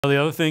The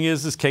other thing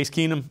is Case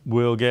Keenum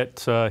will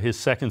get his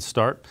second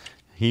start.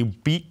 He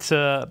beat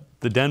the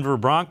Denver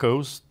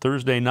Broncos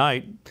Thursday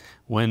night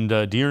when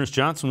Dearness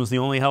Johnson was the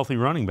only healthy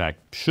running back.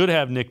 Should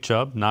have Nick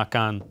Chubb, knock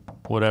on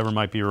whatever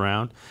might be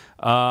around.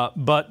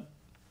 But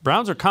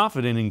Browns are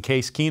confident in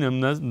Case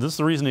Keenum. This is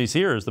the reason he's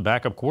here, as the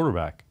backup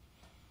quarterback.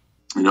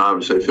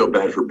 Obviously, I feel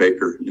bad for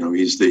Baker.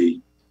 He's the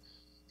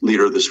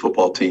leader of this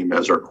football team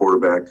as our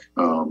quarterback.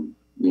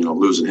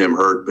 Losing him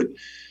hurt. But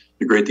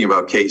the great thing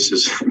about Case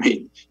is,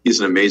 he's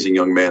an amazing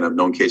young man. I've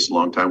known Case a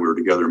long time. We were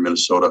together in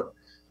Minnesota.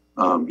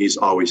 He's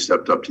always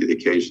stepped up to the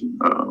occasion.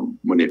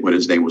 When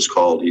his name was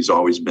called, he's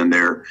always been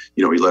there.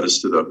 He led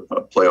us to the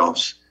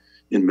playoffs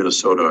in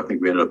Minnesota. I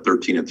think we ended up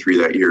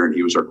 13-3 that year, and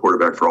he was our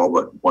quarterback for all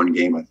but one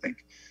game, I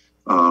think.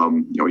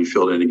 He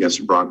filled in against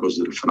the Broncos,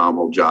 did a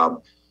phenomenal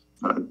job.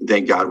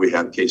 Thank God we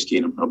have Case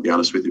Keenum, I'll be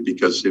honest with you,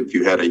 because if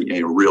you had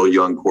a real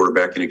young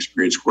quarterback, an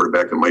experienced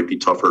quarterback, it might be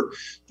tougher.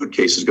 But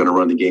Case is going to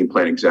run the game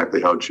plan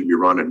exactly how it should be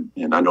run,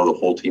 and I know the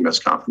whole team has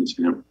confidence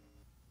in him.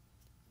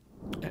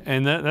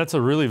 And that's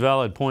a really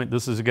valid point.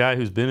 This is a guy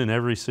who's been in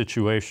every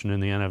situation in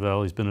the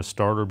NFL. He's been a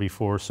starter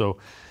before. So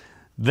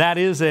that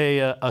is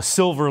a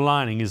silver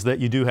lining, is that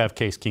you do have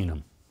Case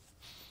Keenum.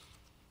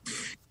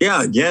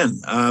 Yeah,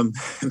 again,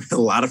 a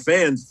lot of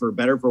fans, for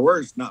better or for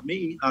worse, not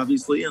me,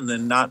 obviously, and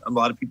then not a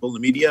lot of people in the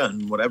media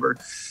and whatever,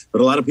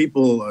 but a lot of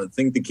people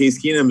think that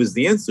Case Keenum is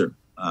the answer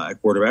at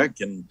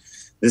quarterback, and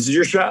this is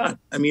your shot.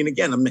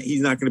 Again,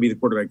 he's not going to be the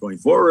quarterback going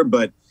forward,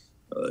 but,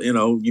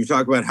 you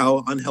talk about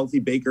how unhealthy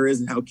Baker is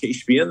and how Case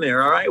should be in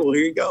there. All right, well,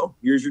 here you go.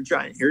 Here's your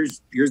giant.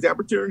 Here's the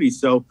opportunity.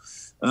 So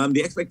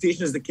the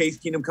expectation is that Case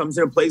Keenum comes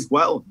in and plays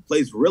well,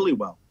 plays really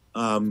well.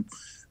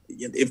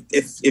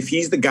 If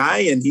he's the guy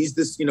and he's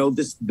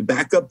the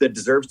backup that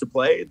deserves to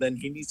play, then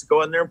he needs to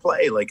go in there and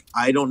play.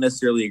 I don't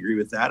necessarily agree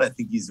with that. I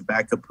think he's a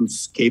backup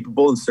who's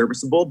capable and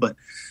serviceable, but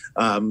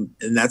and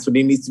that's what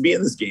he needs to be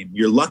in this game.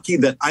 You're lucky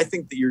that I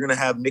think that you're going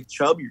to have Nick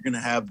Chubb, you're going to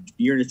have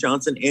Dearness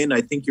Johnson, and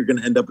I think you're going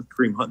to end up with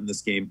Kareem Hunt in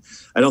this game.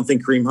 I don't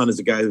think Kareem Hunt is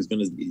a guy who's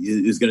going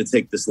to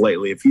take this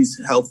lightly. If he's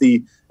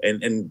healthy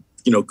and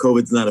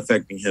COVID's not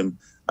affecting him,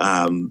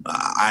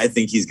 I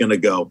think he's going to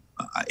go.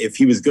 If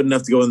he was good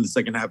enough to go in the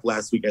second half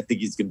last week, I think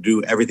he's going to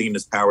do everything in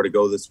his power to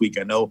go this week.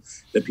 I know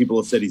that people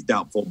have said he's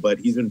doubtful, but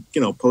he's been,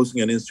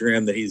 posting on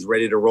Instagram that he's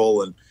ready to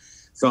roll. And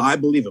so I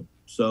believe him.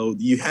 So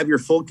you have your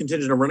full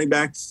contingent of running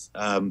backs.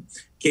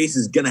 Case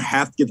is going to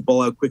have to get the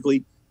ball out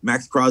quickly.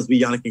 Max Crosby,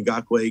 Yannick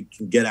Ngakoue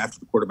can get after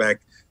the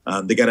quarterback.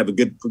 They got to have a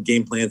good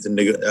game plan to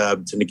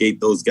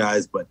negate those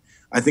guys, but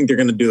I think they're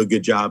going to do a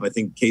good job. I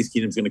think Case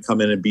Keenum's going to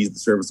come in and be the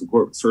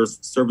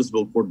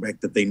serviceable quarterback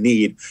that they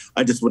need.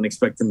 I just wouldn't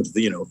expect him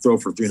to, throw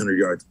for 300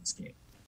 yards in this game.